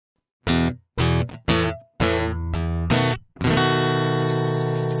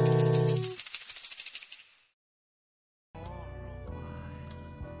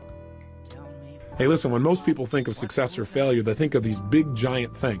Hey, listen, when most people think of success or failure, they think of these big,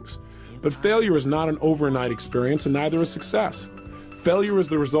 giant things. But failure is not an overnight experience, and neither is success. Failure is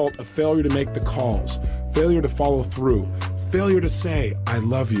the result of failure to make the calls, failure to follow through, failure to say, I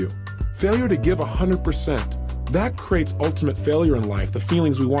love you, failure to give 100%. That creates ultimate failure in life, the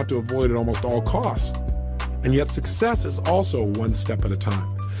feelings we want to avoid at almost all costs. And yet success is also one step at a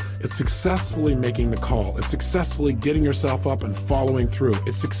time. It's successfully making the call. It's successfully getting yourself up and following through.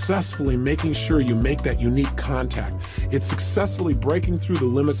 It's successfully making sure you make that unique contact. It's successfully breaking through the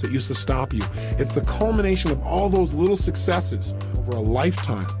limits that used to stop you. It's the culmination of all those little successes over a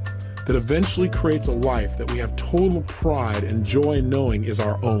lifetime that eventually creates a life that we have total pride and joy knowing is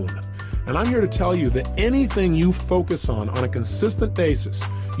our own. And I'm here to tell you that anything you focus on a consistent basis,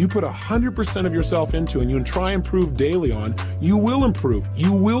 you put 100% of yourself into and you try and improve daily on, you will improve.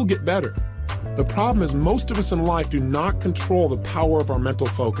 You will get better. The problem is most of us in life do not control the power of our mental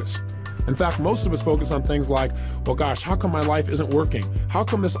focus. In fact, most of us focus on things like, well, gosh, how come my life isn't working? How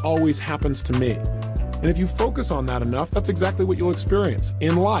come this always happens to me? And if you focus on that enough, that's exactly what you'll experience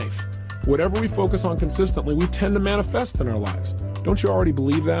in life. Whatever we focus on consistently, we tend to manifest in our lives. Don't you already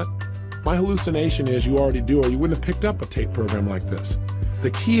believe that? My hallucination is you already do, or you wouldn't have picked up a tape program like this. The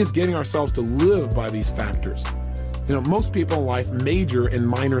key is getting ourselves to live by these factors. You know, most people in life major in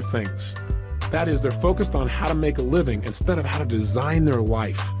minor things. That is, they're focused on how to make a living instead of how to design their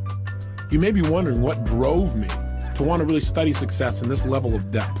life. You may be wondering what drove me to want to really study success in this level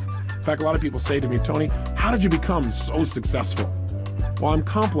of depth. In fact, a lot of people say to me, Tony, how did you become so successful? Well, I'm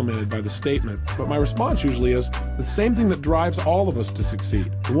complimented by the statement, but my response usually is the same thing that drives all of us to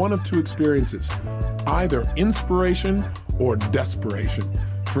succeed. One of two experiences, either inspiration or desperation.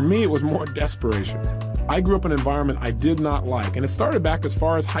 For me, it was more desperation. I grew up in an environment I did not like, and it started back as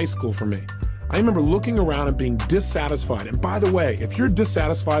far as high school for me. I remember looking around and being dissatisfied. And by the way, if you're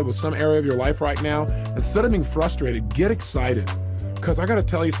dissatisfied with some area of your life right now, instead of being frustrated, get excited. Because I got to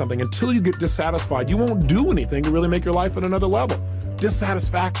tell you something, until you get dissatisfied, you won't do anything to really make your life at another level.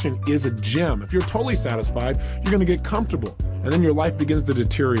 Dissatisfaction is a gem. If you're totally satisfied, you're going to get comfortable, and then your life begins to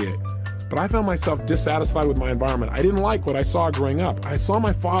deteriorate. But I found myself dissatisfied with my environment. I didn't like what I saw growing up. I saw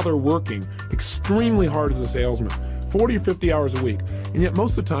my father working extremely hard as a salesman, 40 or 50 hours a week, and yet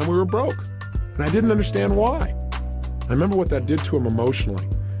most of the time we were broke, and I didn't understand why. I remember what that did to him emotionally.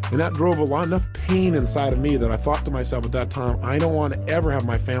 And that drove enough pain inside of me that I thought to myself at that time, I don't want to ever have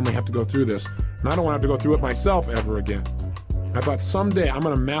my family have to go through this, and I don't want to have to go through it myself ever again. I thought someday I'm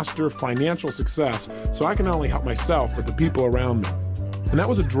going to master financial success so I can not only help myself, but the people around me. And that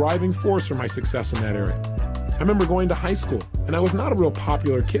was a driving force for my success in that area. I remember going to high school, and I was not a real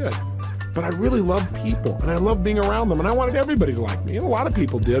popular kid, but I really loved people, and I loved being around them, and I wanted everybody to like me. And a lot of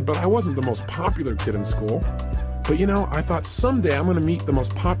people did, but I wasn't the most popular kid in school. But you know, I thought someday I'm going to meet the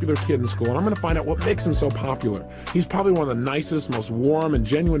most popular kid in school, and I'm going to find out what makes him so popular. He's probably one of the nicest, most warm and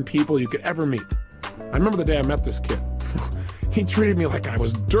genuine people you could ever meet. I remember the day I met this kid. He treated me like I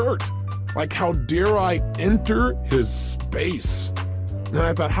was dirt. Like, how dare I enter his space? And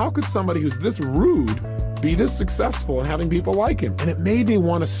I thought, how could somebody who's this rude be this successful and having people like him? And it made me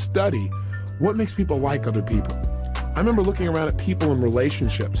want to study what makes people like other people. I remember looking around at people in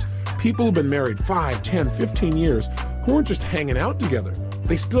relationships. People who've been married 5, 10, 15 years who weren't just hanging out together.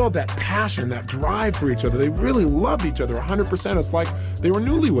 They still had that passion, that drive for each other. They really loved each other 100%. It's like they were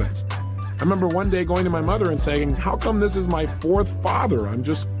newlyweds. I remember one day going to my mother and saying, how come this is my fourth father? I'm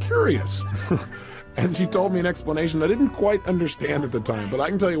just curious. And she told me an explanation I didn't quite understand at the time. But I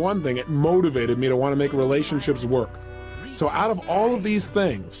can tell you one thing, it motivated me to want to make relationships work. So out of all of these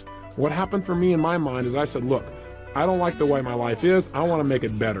things, what happened for me in my mind is I said, look, I don't like the way my life is. I want to make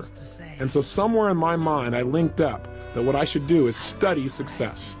it better. And so somewhere in my mind, I linked up that what I should do is study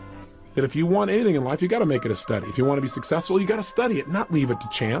success. That if you want anything in life, you got to make it a study. If you want to be successful, you got to study it, not leave it to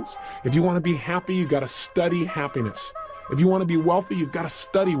chance. If you want to be happy, you got to study happiness. If you want to be wealthy, you've got to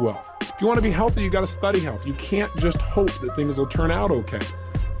study wealth. If you want to be healthy, you got to study health. You can't just hope that things will turn out okay.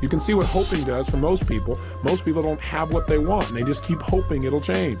 You can see what hoping does for most people. Most people don't have what they want, and they just keep hoping it'll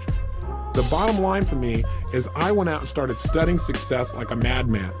change. The bottom line for me is I went out and started studying success like a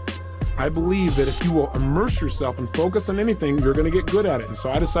madman. I believe that if you will immerse yourself and focus on anything, you're going to get good at it. And so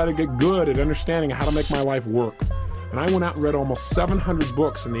I decided to get good at understanding how to make my life work. And I went out and read almost 700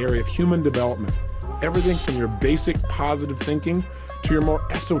 books in the area of human development. Everything from your basic positive thinking to your more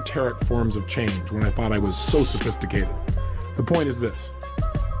esoteric forms of change when I thought I was so sophisticated. The point is this.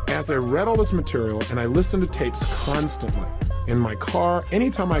 As I read all this material and I listened to tapes constantly, in my car,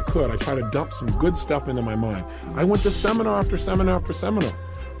 anytime I could, I tried to dump some good stuff into my mind. I went to seminar after seminar after seminar.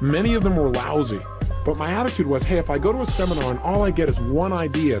 Many of them were lousy. But my attitude was, hey, if I go to a seminar and all I get is one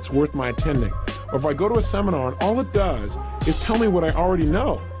idea, it's worth my attending. Or if I go to a seminar and all it does is tell me what I already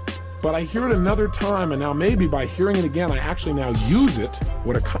know, but I hear it another time, and now maybe by hearing it again, I actually now use it,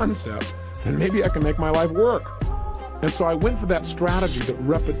 what a concept, then maybe I can make my life work. And so I went for that strategy that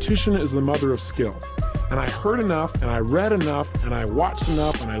repetition is the mother of skill. And I heard enough, and I read enough, and I watched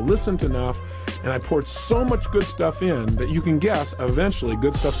enough, and I listened enough, and I poured so much good stuff in that you can guess eventually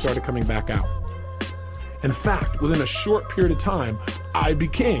good stuff started coming back out. In fact, within a short period of time, I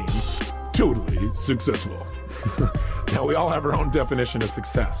became totally successful. Now, we all have our own definition of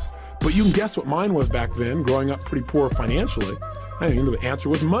success, but you can guess what mine was back then, growing up pretty poor financially. I mean, the answer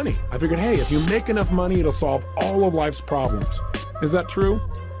was money. I figured, hey, if you make enough money, it'll solve all of life's problems. Is that true?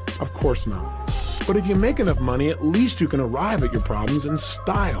 Of course not. But if you make enough money, at least you can arrive at your problems in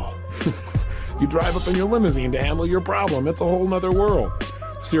style. You drive up in your limousine to handle your problem. It's a whole nother world.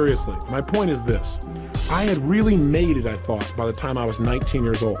 Seriously, my point is this. I had really made it, I thought, by the time I was 19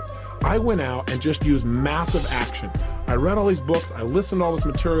 years old. I went out and just used massive action. I read all these books, I listened to all this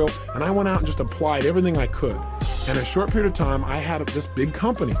material, and I went out and just applied everything I could. And in a short period of time, I had this big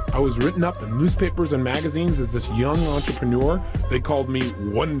company. I was written up in newspapers and magazines as this young entrepreneur. They called me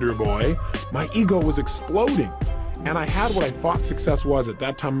Wonder Boy. My ego was exploding. And I had what I thought success was at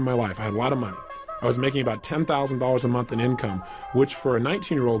that time in my life. I had a lot of money. I was making about $10,000 a month in income, which for a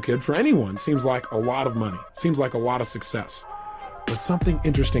 19-year-old kid, for anyone, seems like a lot of money, seems like a lot of success. But something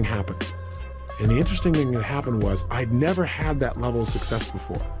interesting happened. And the interesting thing that happened was I'd never had that level of success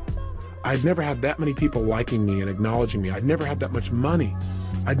before. I'd never had that many people liking me and acknowledging me. I'd never had that much money.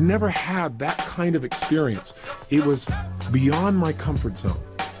 I'd never had that kind of experience. It was beyond my comfort zone.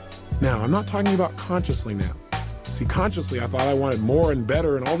 Now, I'm not talking about consciously now. See, consciously, I thought I wanted more and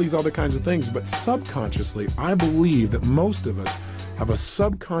better and all these other kinds of things, but subconsciously, I believe that most of us have a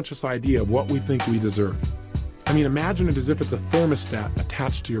subconscious idea of what we think we deserve. I mean, imagine it as if it's a thermostat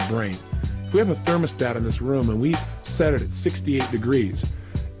attached to your brain. If we have a thermostat in this room and we set it at 68 degrees,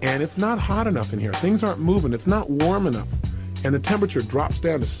 and it's not hot enough in here, things aren't moving, it's not warm enough, and the temperature drops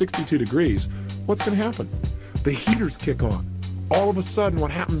down to 62 degrees, what's going to happen? The heaters kick on. All of a sudden,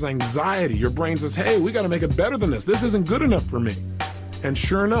 what happens? Anxiety. Your brain says, hey, we got to make it better than this. This isn't good enough for me. And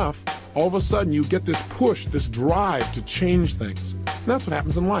sure enough, all of a sudden, you get this push, this drive to change things. And that's what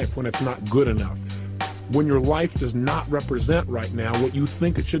happens in life when it's not good enough. When your life does not represent right now what you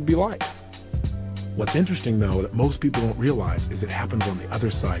think it should be like. What's interesting, though, that most people don't realize is it happens on the other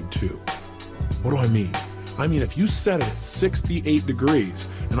side, too. What do I mean? I mean, if you set it at 68 degrees,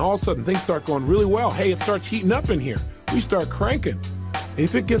 and all of a sudden things start going really well, hey, it starts heating up in here. We start cranking.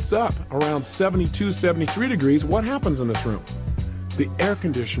 If it gets up around 72, 73 degrees, what happens in this room? The air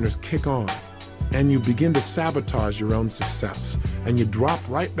conditioners kick on, and you begin to sabotage your own success, and you drop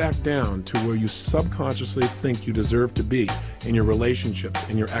right back down to where you subconsciously think you deserve to be in your relationships,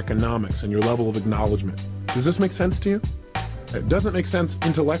 in your economics, and your level of acknowledgement. Does this make sense to you? It doesn't make sense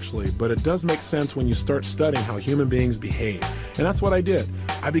intellectually, but it does make sense when you start studying how human beings behave. And that's what I did.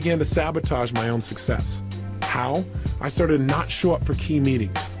 I began to sabotage my own success. How? I started to not show up for key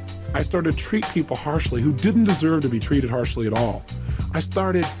meetings. I started to treat people harshly who didn't deserve to be treated harshly at all. I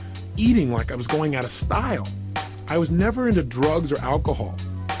started eating like I was going out of style. I was never into drugs or alcohol,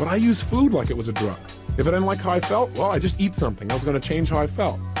 but I used food like it was a drug. If I didn't like how I felt, well, I just eat something. I was going to change how I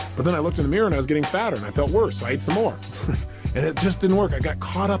felt. But then I looked in the mirror and I was getting fatter and I felt worse, so I ate some more. And it just didn't work. I got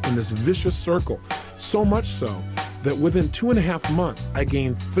caught up in this vicious circle, so much so that within 2.5 months, I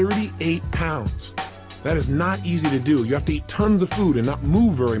gained 38 pounds. That is not easy to do. You have to eat tons of food and not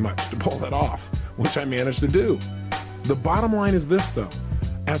move very much to pull that off, which I managed to do. The bottom line is this, though.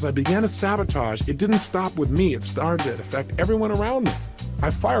 As I began to sabotage, it didn't stop with me. It started to affect everyone around me. I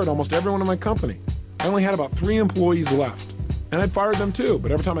fired almost everyone in my company. I only had about 3 employees left. And I'd fired them too, but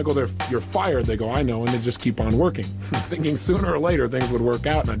every time I go there, you're fired, they go, I know, and they just keep on working, thinking sooner or later things would work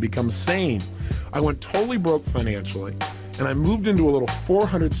out and I'd become sane. I went totally broke financially, and I moved into a little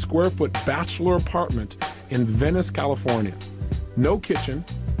 400 square foot bachelor apartment in Venice, California. No kitchen,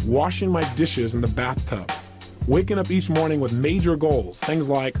 washing my dishes in the bathtub, waking up each morning with major goals, things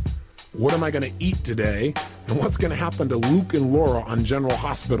like, what am I going to eat today, and what's going to happen to Luke and Laura on General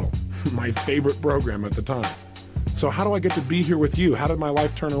Hospital, my favorite program at the time. So how do I get to be here with you? How did my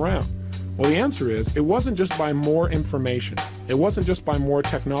life turn around? Well, the answer is, it wasn't just by more information. It wasn't just by more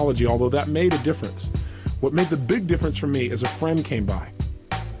technology, although that made a difference. What made the big difference for me is a friend came by,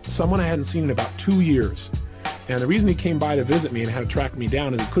 someone I hadn't seen in about 2 years. And the reason he came by to visit me and had to track me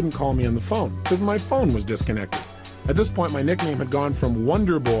down is he couldn't call me on the phone because my phone was disconnected. At this point, my nickname had gone from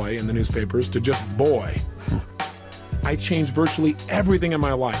Wonder Boy in the newspapers to just Boy. I changed virtually everything in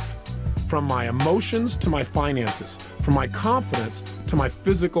my life. from my emotions to my finances, from my confidence to my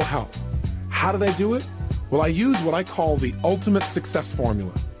physical health. How did I do it? Well, I use what I call the ultimate success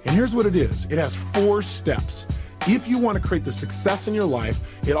formula. And here's what it is. It has 4 steps. If you want to create the success in your life,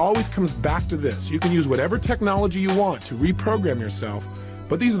 it always comes back to this. You can use whatever technology you want to reprogram yourself,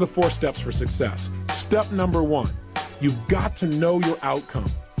 but these are the 4 steps for success. Step number 1, you've got to know your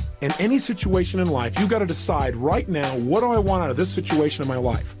outcome. In any situation in life, you've got to decide right now, what do I want out of this situation in my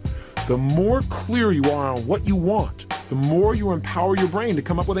life? The more clear you are on what you want, the more you empower your brain to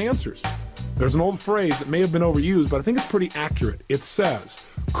come up with answers. There's an old phrase that may have been overused, but I think it's pretty accurate. It says,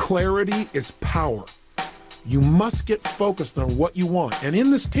 clarity is power. You must get focused on what you want. And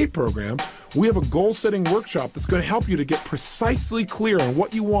in this tape program, we have a goal-setting workshop that's going to help you to get precisely clear on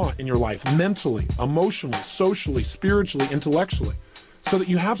what you want in your life, mentally, emotionally, socially, spiritually, intellectually, so that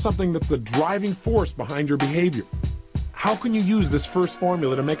you have something that's the driving force behind your behavior. How can you use this first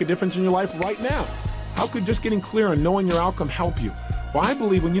formula to make a difference in your life right now? How could just getting clear and knowing your outcome help you? Well, I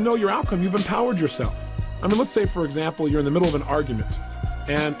believe when you know your outcome, you've empowered yourself. I mean, let's say, for example, you're in the middle of an argument.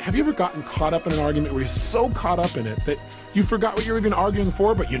 And have you ever gotten caught up in an argument where you're so caught up in it that you forgot what you were even arguing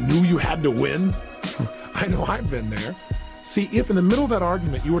for, but you knew you had to win? I know I've been there. See, if in the middle of that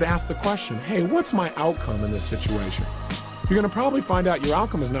argument you were to ask the question, hey, what's my outcome in this situation? You're going to probably find out your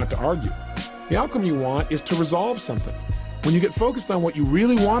outcome is not to argue. The outcome you want is to resolve something. When you get focused on what you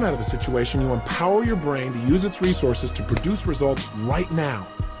really want out of a situation, you empower your brain to use its resources to produce results right now.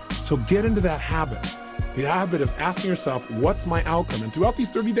 So get into that habit. The habit of asking yourself, what's my outcome? And throughout these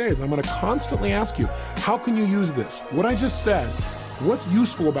 30 days, I'm going to constantly ask you, how can you use this? What I just said, what's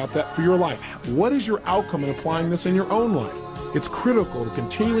useful about that for your life? What is your outcome in applying this in your own life? It's critical to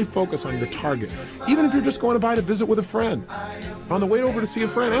continually focus on your target. Even if you're just going to buy to visit with a friend. On the way over to see a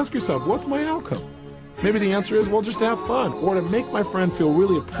friend, ask yourself, what's my outcome? Maybe the answer is, well, just to have fun, or to make my friend feel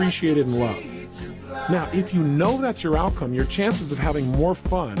really appreciated and loved. Now, if you know that's your outcome, your chances of having more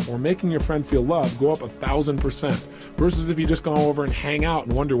fun or making your friend feel loved go up 1,000%, versus if you just go over and hang out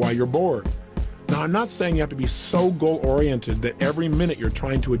and wonder why you're bored. Now, I'm not saying you have to be so goal-oriented that every minute you're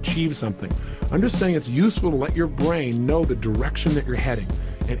trying to achieve something. I'm just saying it's useful to let your brain know the direction that you're heading.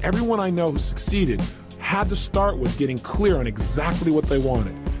 And everyone I know who succeeded had to start with getting clear on exactly what they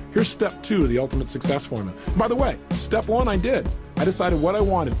wanted. Here's step 2 of the ultimate success formula. By the way, step 1 I did. I decided what I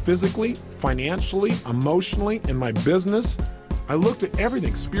wanted physically, financially, emotionally, in my business. I looked at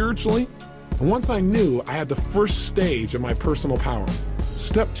everything spiritually. And once I knew, I had the first stage of my personal power.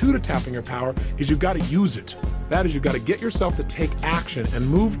 Step 2 to tapping your power is you've got to use it. That is, you've got to get yourself to take action and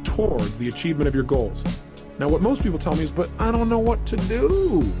move towards the achievement of your goals. Now, what most people tell me is, but I don't know what to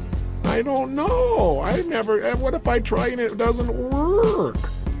do. I don't know. What if I try and it doesn't work?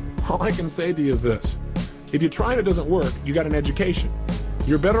 All I can say to you is this. If you try and it doesn't work, you got an education.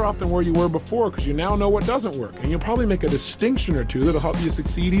 You're better off than where you were before because you now know what doesn't work. And you'll probably make a distinction or two that'll help you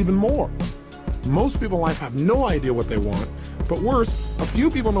succeed even more. Most people in life have no idea what they want. But worse, a few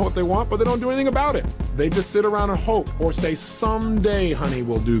people know what they want, but they don't do anything about it. They just sit around and hope or say, someday, honey,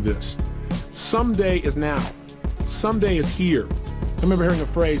 we'll do this. Someday is now. Someday is here. I remember hearing a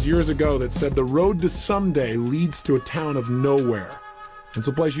phrase years ago that said, the road to someday leads to a town of nowhere. It's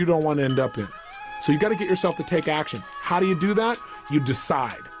a place you don't want to end up in. So you got to get yourself to take action. How do you do that? You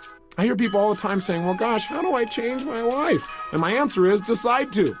decide. I hear people all the time saying, well, gosh, how do I change my life? And my answer is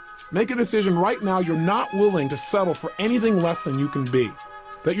decide to. Make a decision right now you're not willing to settle for anything less than you can be.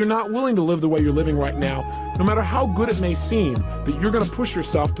 That you're not willing to live the way you're living right now, no matter how good it may seem, that you're going to push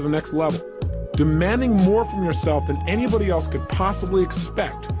yourself to the next level. Demanding more from yourself than anybody else could possibly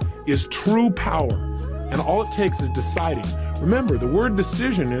expect is true power. And all it takes is deciding. Remember, the word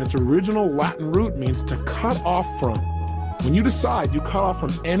decision in its original Latin root means to cut off from. When you decide, you cut off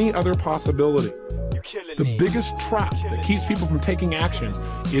from any other possibility. The biggest trap that keeps people from taking action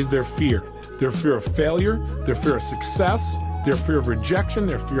is their fear. Their fear of failure, their fear of success, their fear of rejection,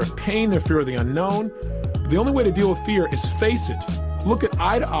 their fear of pain, their fear of the unknown. The only way to deal with fear is face it. Look it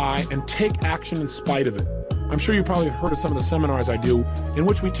eye to eye and take action in spite of it. I'm sure you've probably heard of some of the seminars I do in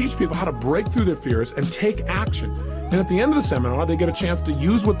which we teach people how to break through their fears and take action. And at the end of the seminar, they get a chance to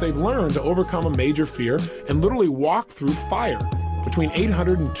use what they've learned to overcome a major fear and literally walk through fire between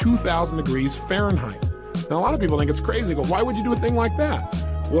 800 and 2,000 degrees Fahrenheit. Now, a lot of people think it's crazy. They go, why would you do a thing like that?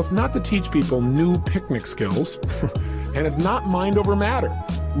 Well, it's not to teach people new picnic skills, and it's not mind over matter.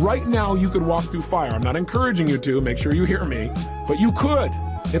 Right now, you could walk through fire. I'm not encouraging you to, make sure you hear me, but you could.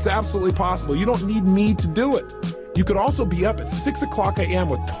 It's absolutely possible. You don't need me to do it. You could also be up at 6 o'clock a.m.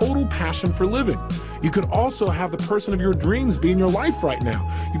 with total passion for living. You could also have the person of your dreams be in your life right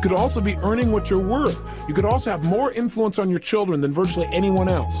now. You could also be earning what you're worth. You could also have more influence on your children than virtually anyone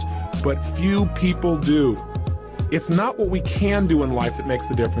else. but few people do. It's not what we can do in life that makes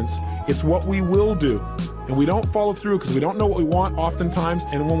the difference. It's what we will do. And we don't follow through because we don't know what we want oftentimes,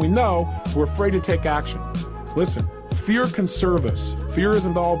 and when we know, we're afraid to take action. Listen, fear can serve us. Fear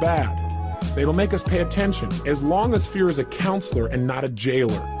isn't all bad. So it'll make us pay attention, as long as fear is a counselor and not a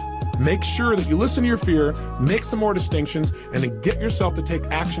jailer. Make sure that you listen to your fear, make some more distinctions, and then get yourself to take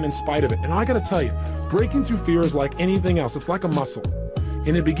action in spite of it. And I gotta tell you, breaking through fear is like anything else. It's like a muscle.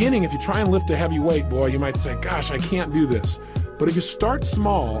 In the beginning, if you try and lift a heavy weight, boy, you might say, gosh, I can't do this. But if you start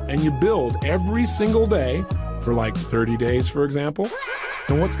small and you build every single day for like 30 days, for example,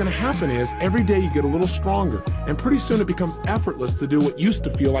 then what's gonna happen is every day you get a little stronger, and pretty soon it becomes effortless to do what used to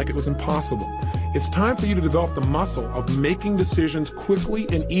feel like it was impossible. It's time for you to develop the muscle of making decisions quickly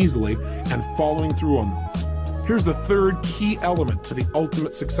and easily and following through on them. Here's the third key element to the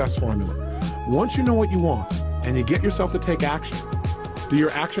ultimate success formula. Once you know what you want and you get yourself to take action, do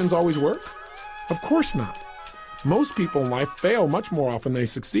your actions always work? Of course not. Most people in life fail much more often than they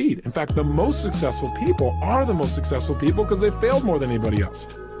succeed. In fact, the most successful people are the most successful people because they failed more than anybody else.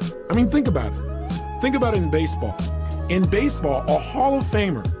 I mean, think about it. Think about it in baseball. In baseball, a Hall of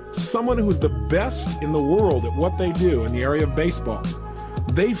Famer, someone who is the best in the world at what they do in the area of baseball,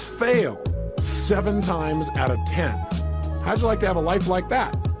 they fail 7 times out of 10. How'd you like to have a life like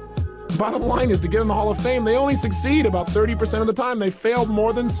that? Bottom line is, to get in the Hall of Fame, they only succeed about 30% of the time. They failed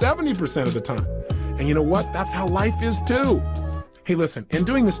more than 70% of the time. And you know what? That's how life is too. Hey, listen, in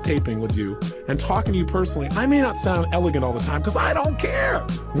doing this taping with you and talking to you personally, I may not sound elegant all the time because I don't care.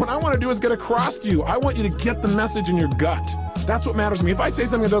 What I want to do is get across to you. I want you to get the message in your gut. That's what matters to me. If I say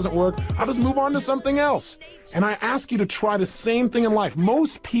something that doesn't work, I'll just move on to something else. And I ask you to try the same thing in life.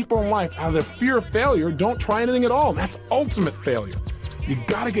 Most people in life, out of their fear of failure, don't try anything at all. That's ultimate failure. You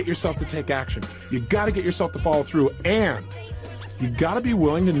got to get yourself to take action. You got to get yourself to follow through, and you got to be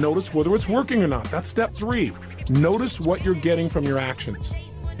willing to notice whether it's working or not. That's step 3. Notice what you're getting from your actions.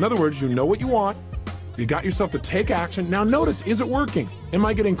 In other words, you know what you want. You got yourself to take action. Now notice, is it working? Am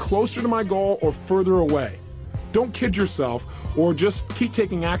I getting closer to my goal or further away? Don't kid yourself or just keep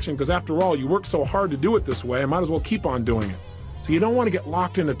taking action, because after all, you work so hard to do it this way, I might as well keep on doing it. So you don't want to get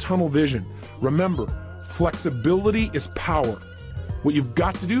locked into tunnel vision. Remember, flexibility is power. What you've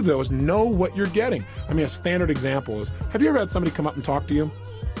got to do, though, is know what you're getting. I mean, a standard example is, have you ever had somebody come up and talk to you?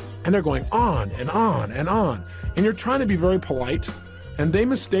 And they're going on and on and on. And you're trying to be very polite, and they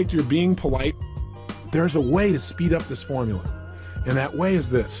mistake you're being polite. There's a way to speed up this formula. And that way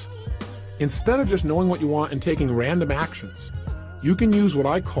is this. Instead of just knowing what you want and taking random actions, you can use what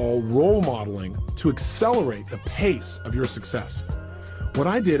I call role modeling to accelerate the pace of your success. What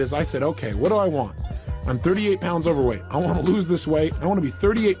I did is I said, okay, what do I want? I'm 38 pounds overweight. I want to lose this weight. I want to be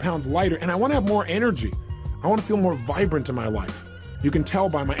 38 pounds lighter, and I want to have more energy. I want to feel more vibrant in my life. You can tell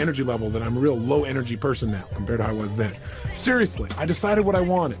by my energy level that I'm a real low energy person now compared to how I was then. Seriously, I decided what I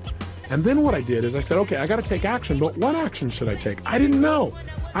wanted. And then what I did is I said, okay, I got to take action, but what action should I take? I didn't know.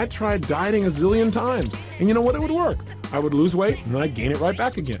 I tried dieting a zillion times, and you know what? It would work. I would lose weight, and then I'd gain it right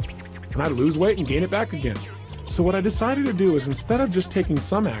back again. And I'd lose weight and gain it back again. So what I decided to do is, instead of just taking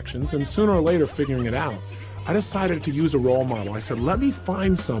some actions and sooner or later figuring it out, I decided to use a role model. I said, let me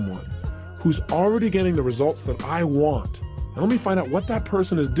find someone who's already getting the results that I want. And let me find out what that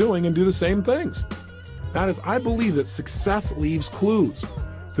person is doing and do the same things. That is, I believe that success leaves clues.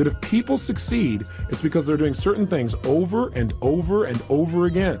 That if people succeed, it's because they're doing certain things over and over and over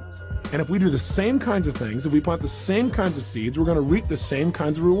again. And if we do the same kinds of things, if we plant the same kinds of seeds, we're going to reap the same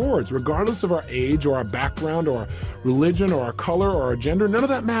kinds of rewards, regardless of our age or our background or our religion or our color or our gender. None of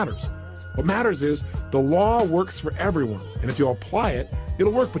that matters. What matters is the law works for everyone. And if you apply it,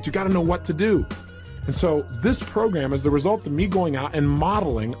 it'll work, but you got to know what to do. And so this program is the result of me going out and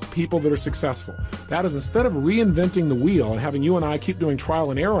modeling people that are successful. That is, instead of reinventing the wheel and having you and I keep doing trial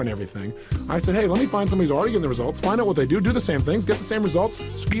and error on everything, I said, hey, let me find somebody who's already getting the results, find out what they do the same things, get the same results,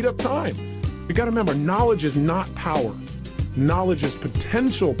 speed up time. You got to remember, knowledge is not power. Knowledge is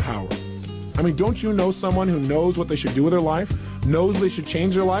potential power. I mean, don't you know someone who knows what they should do with their life, knows they should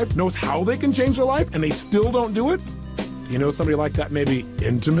change their life, knows how they can change their life, and they still don't do it? Do you know somebody like that maybe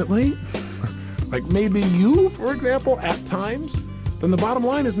intimately? Like maybe you, for example, at times? Then the bottom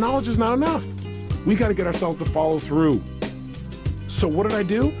line is knowledge is not enough. We got to get ourselves to follow through. So what did I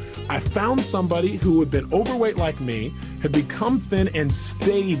do? I found somebody who had been overweight like me, had become thin and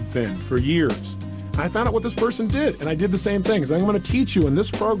stayed thin for years. I found out what this person did, and I did the same things. I'm going to teach you in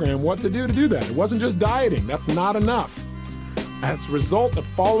this program what to do that. It wasn't just dieting. That's not enough. As a result of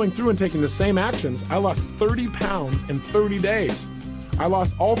following through and taking the same actions, I lost 30 pounds in 30 days. I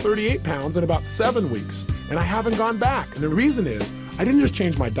lost all 38 pounds in about 7 weeks, and I haven't gone back. And the reason is, I didn't just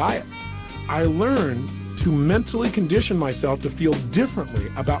change my diet. I learned to mentally condition myself to feel differently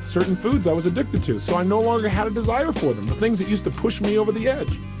about certain foods I was addicted to, so I no longer had a desire for them, the things that used to push me over the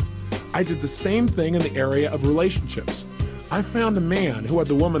edge. I did the same thing in the area of relationships. I found a man who had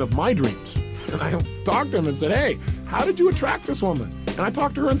the woman of my dreams, and I talked to him and said, hey, how did you attract this woman? And I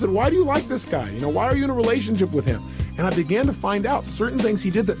talked to her and said, why do you like this guy? Why are you in a relationship with him? And I began to find out certain things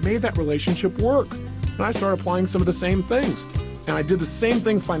he did that made that relationship work. And I started applying some of the same things. And I did the same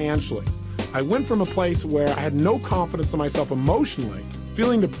thing financially. I went from a place where I had no confidence in myself emotionally,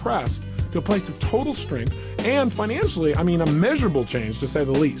 feeling depressed, to a place of total strength, and financially, a measurable change to say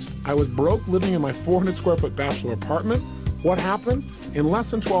the least. I was broke, living in my 400 square foot bachelor apartment. What happened? In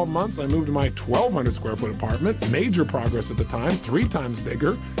less than 12 months, I moved to my 1,200 square foot apartment, major progress at the time, 3 times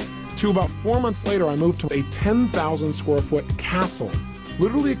bigger, to about 4 months later, I moved to a 10,000 square foot castle,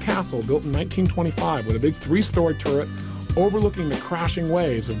 literally a castle built in 1925 with a big 3-story turret overlooking the crashing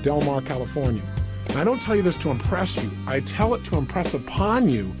waves of Del Mar, California. And I don't tell you this to impress you. I tell it to impress upon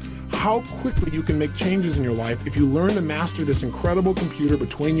you how quickly you can make changes in your life if you learn to master this incredible computer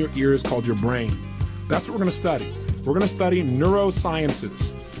between your ears called your brain. That's what we're going to study. We're going to study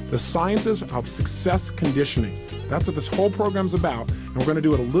neurosciences, the sciences of success conditioning. That's what this whole program's about, and we're going to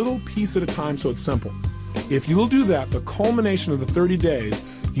do it a little piece at a time so it's simple. If you will do that, the culmination of the 30 days,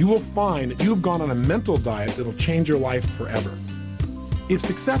 you will find that you've gone on a mental diet that'll change your life forever. If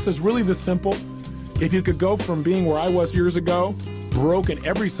success is really this simple, if you could go from being where I was years ago, broke in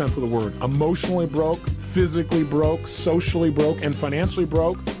every sense of the word, emotionally broke, physically broke, socially broke, and financially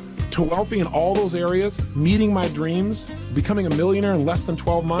broke, to wealthy in all those areas, meeting my dreams, becoming a millionaire in less than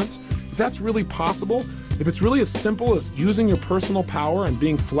 12 months, if that's really possible, if it's really as simple as using your personal power and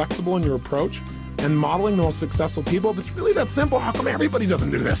being flexible in your approach and modeling the most successful people, if it's really that simple, how come everybody doesn't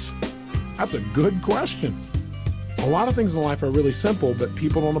do this? That's a good question. A lot of things in life are really simple, but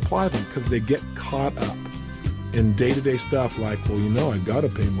people don't apply them because they get caught up in day-to-day stuff like, well, I gotta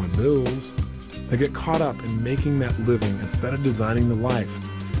pay my bills. They get caught up in making that living instead of designing the life.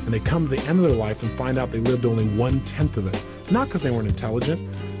 And they come to the end of their life and find out they lived only 1/10 of it. Not because they weren't intelligent,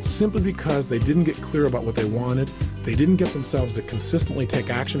 simply because they didn't get clear about what they wanted. They didn't get themselves to consistently take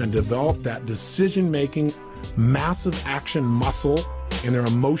action and develop that decision-making, massive action muscle in their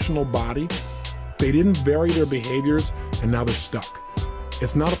emotional body. They didn't vary their behaviors, and now they're stuck.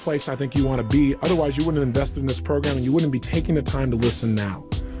 It's not a place I think you want to be. Otherwise, you wouldn't have invested in this program, and you wouldn't be taking the time to listen now.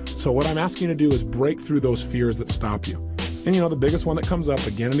 So what I'm asking you to do is break through those fears that stop you. And the biggest one that comes up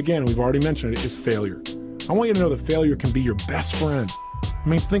again and again, we've already mentioned it, is failure. I want you to know that failure can be your best friend.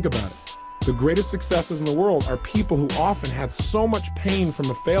 Think about it. The greatest successes in the world are people who often had so much pain from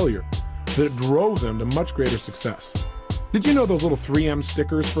a failure that it drove them to much greater success. Did you know those little 3M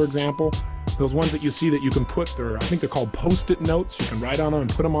stickers, for example? Those ones that you see that you can put, I think they're called Post-it notes. You can write on them and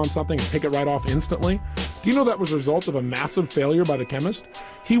put them on something and take it right off instantly. Do you know that was a result of a massive failure by the chemist?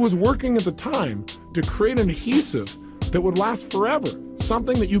 He was working at the time to create an adhesive that would last forever,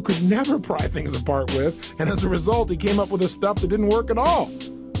 something that you could never pry things apart with, and as a result, he came up with this stuff that didn't work at all.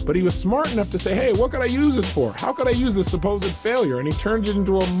 But he was smart enough to say, hey, what could I use this for? How could I use this supposed failure? And he turned it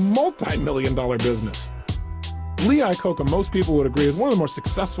into a multi-million-dollar business. Lee Iacocca, most people would agree, is one of the more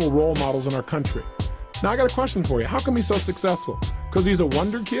successful role models in our country. Now, I got a question for you. How come he's so successful? Because he's a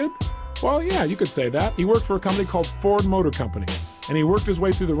wonder kid? Well, yeah, you could say that. He worked for a company called Ford Motor Company, and he worked his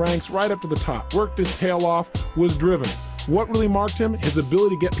way through the ranks right up to the top, worked his tail off, was driven. What really marked him? His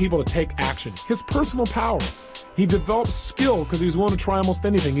ability to get people to take action, his personal power. He developed skill because he was willing to try almost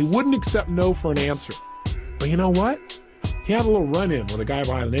anything. He wouldn't accept no for an answer. But you know what? He had a little run-in with a guy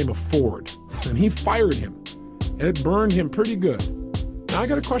by the name of Ford, and he fired him. And it burned him pretty good. Now I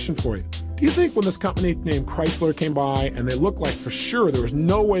got a question for you. Do you think when this company named Chrysler came by and they looked like for sure there was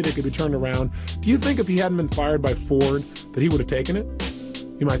no way they could be turned around, do you think if he hadn't been fired by Ford that he would have taken it?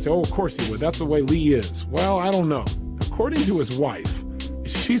 You might say, oh, of course he would. That's the way Lee is. Well, I don't know. According to his wife,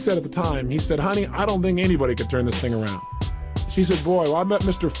 she said at the time, he said, honey, I don't think anybody could turn this thing around. She said, boy, well, I bet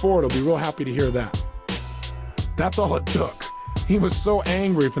Mr. Ford will be real happy to hear that. That's all it took. He was so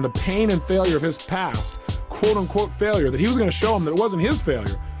angry from the pain and failure of his past, quote-unquote failure, that he was going to show him that it wasn't his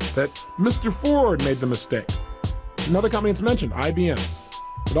failure, that Mr. Ford made the mistake. Another company that's mentioned, IBM.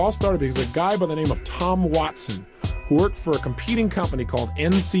 It all started because a guy by the name of Tom Watson, who worked for a competing company called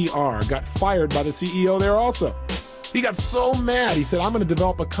NCR, got fired by the CEO there also. He got so mad, he said, I'm going to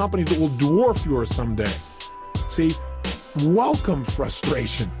develop a company that will dwarf yours someday. See, welcome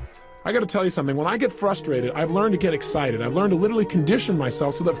frustration. I got to tell you something. When I get frustrated, I've learned to get excited. I've learned to literally condition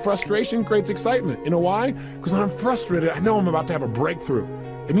myself so that frustration creates excitement. You know why? Because when I'm frustrated, I know I'm about to have a breakthrough.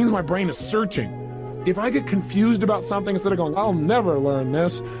 It means my brain is searching. If I get confused about something, instead of going, I'll never learn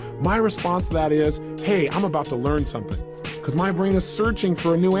this, my response to that is, hey, I'm about to learn something. Because my brain is searching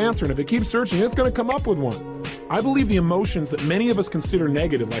for a new answer, and if it keeps searching, it's going to come up with one. I believe the emotions that many of us consider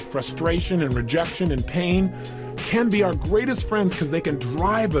negative, like frustration and rejection and pain, can be our greatest friends because they can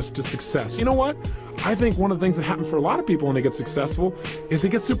drive us to success. You know what? I think one of the things that happens for a lot of people when they get successful is they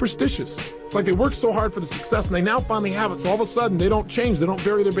get superstitious. It's like they work so hard for the success and they now finally have it, so all of a sudden they don't change, they don't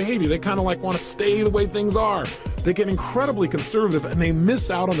vary their behavior, they kind of like want to stay the way things are. They get incredibly conservative and they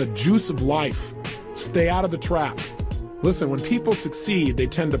miss out on the juice of life. Stay out of the trap. Listen, when people succeed, they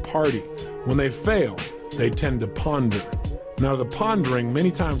tend to party. When they fail, they tend to ponder. Now, the pondering,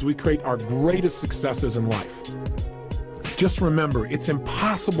 many times we create our greatest successes in life. Just remember, it's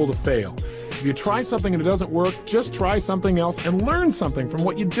impossible to fail. If you try something and it doesn't work, just try something else and learn something from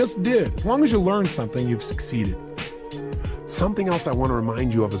what you just did. As long as you learn something, you've succeeded. Something else I want to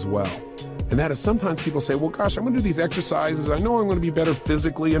remind you of as well, and that is sometimes people say, well, gosh, I'm going to do these exercises. I know I'm going to be better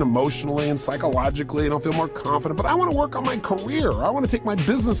physically and emotionally and psychologically, and I'll feel more confident, but I want to work on my career. I want to take my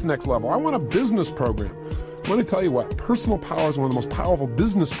business next level. I want a business program. Let me tell you what, Personal Power is one of the most powerful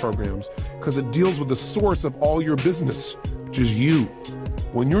business programs because it deals with the source of all your business, which is you.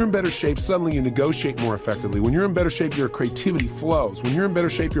 When you're in better shape, suddenly you negotiate more effectively. When you're in better shape, your creativity flows. When you're in better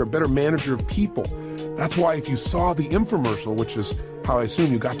shape, you're a better manager of people. That's why if you saw the infomercial, which is how I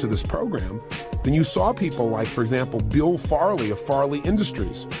assume you got to this program, then you saw people like, for example, Bill Farley of Farley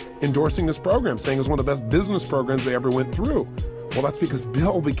Industries endorsing this program, saying it was one of the best business programs they ever went through. Well, that's because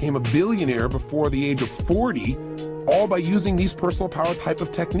Bill became a billionaire before the age of 40, all by using these personal power type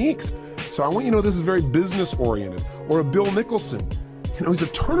of techniques. So I want you to know this is very business oriented. Or a Bill Nicholson. You know, he's a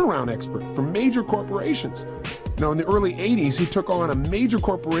turnaround expert for major corporations. Now, in the early 80s, he took on a major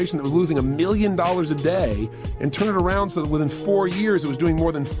corporation that was losing $1 million a day and turned it around so that within 4 years, it was doing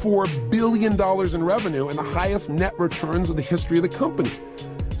more than $4 billion in revenue and the highest net returns of the history of the company.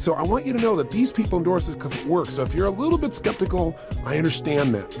 So I want you to know that these people endorse it because it works. So if you're a little bit skeptical, I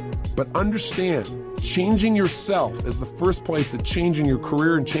understand that. But understand, changing yourself is the first place to changing your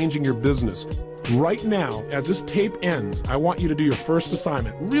career and changing your business. Right now, as this tape ends, I want you to do your first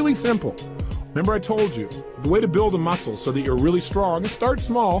assignment. Really simple. Remember I told you, the way to build a muscle so that you're really strong is start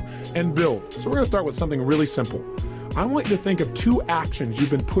small and build. So we're going to start with something really simple. I want you to think of 2 actions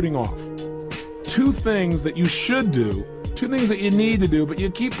you've been putting off. 2 things that you should do, 2 things that you need to do, but you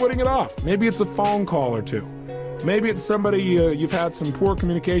keep putting it off. Maybe it's a phone call or 2. Maybe it's somebody you've had some poor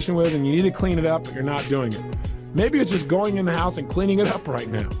communication with and you need to clean it up, but you're not doing it. Maybe it's just going in the house and cleaning it up right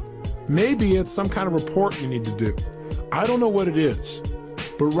now. Maybe it's some kind of report you need to do. I don't know what it is.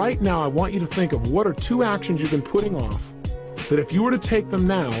 But right now, I want you to think of what are 2 actions you've been putting off that if you were to take them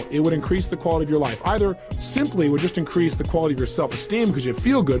now, it would increase the quality of your life. Either simply would just increase the quality of your self-esteem because you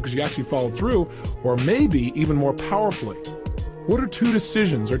feel good because you actually followed through, or maybe even more powerfully, what are 2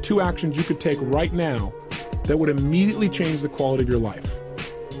 decisions or 2 actions you could take right now that would immediately change the quality of your life?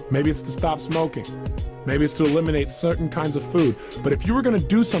 Maybe it's to stop smoking. Maybe it's to eliminate certain kinds of food. But if you were going to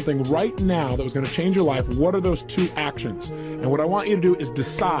do something right now that was going to change your life, what are those 2 actions? And what I want you to do is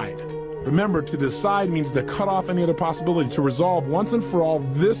decide. Remember, to decide means to cut off any other possibility, to resolve once and for all,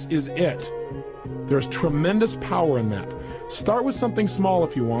 this is it. There's tremendous power in that. Start with something small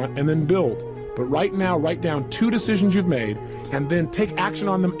if you want, and then build. But right now, write down 2 decisions you've made, and then take action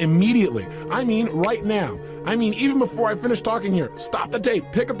on them immediately. I mean, right now. I mean, even before I finish talking here, stop the tape,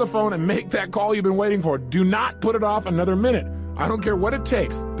 pick up the phone, and make that call you've been waiting for. Do not put it off another minute. I don't care what it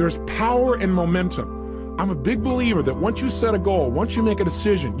takes. There's power in momentum. I'm a big believer that once you set a goal, once you make a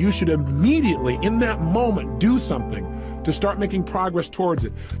decision, you should immediately, in that moment, do something to start making progress towards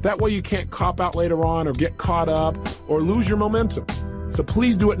it. That way you can't cop out later on or get caught up or lose your momentum. So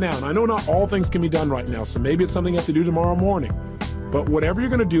please do it now. And I know not all things can be done right now, so maybe it's something you have to do tomorrow morning. But whatever you're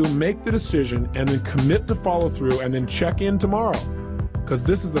going to do, make the decision and then commit to follow through and then check in tomorrow. Because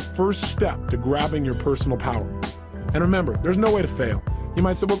this is the first step to grabbing your personal power. And remember, there's no way to fail. You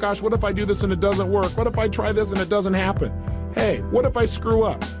might say, well, gosh, what if I do this and it doesn't work? What if I try this and it doesn't happen? Hey, what if I screw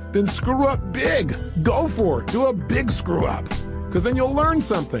up? Then screw up big. Go for it. Do a big screw up. Because then you'll learn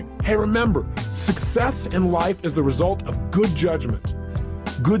something. Hey, remember, success in life is the result of good judgment.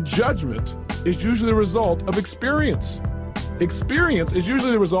 Good judgment is usually the result of experience. Experience is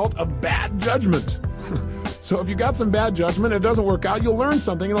usually the result of bad judgment. So if you got some bad judgment and it doesn't work out, you'll learn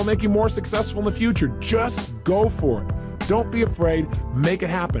something and it'll make you more successful in the future. Just go for it. Don't be afraid. Make it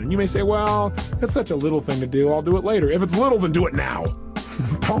happen. And you may say, well, that's such a little thing to do. I'll do it later. If it's little, then do it now.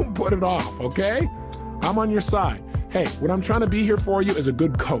 Don't put it off, okay? I'm on your side. Hey, what I'm trying to be here for you is a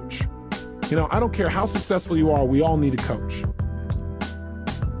good coach. You know, I don't care how successful you are, we all need a coach.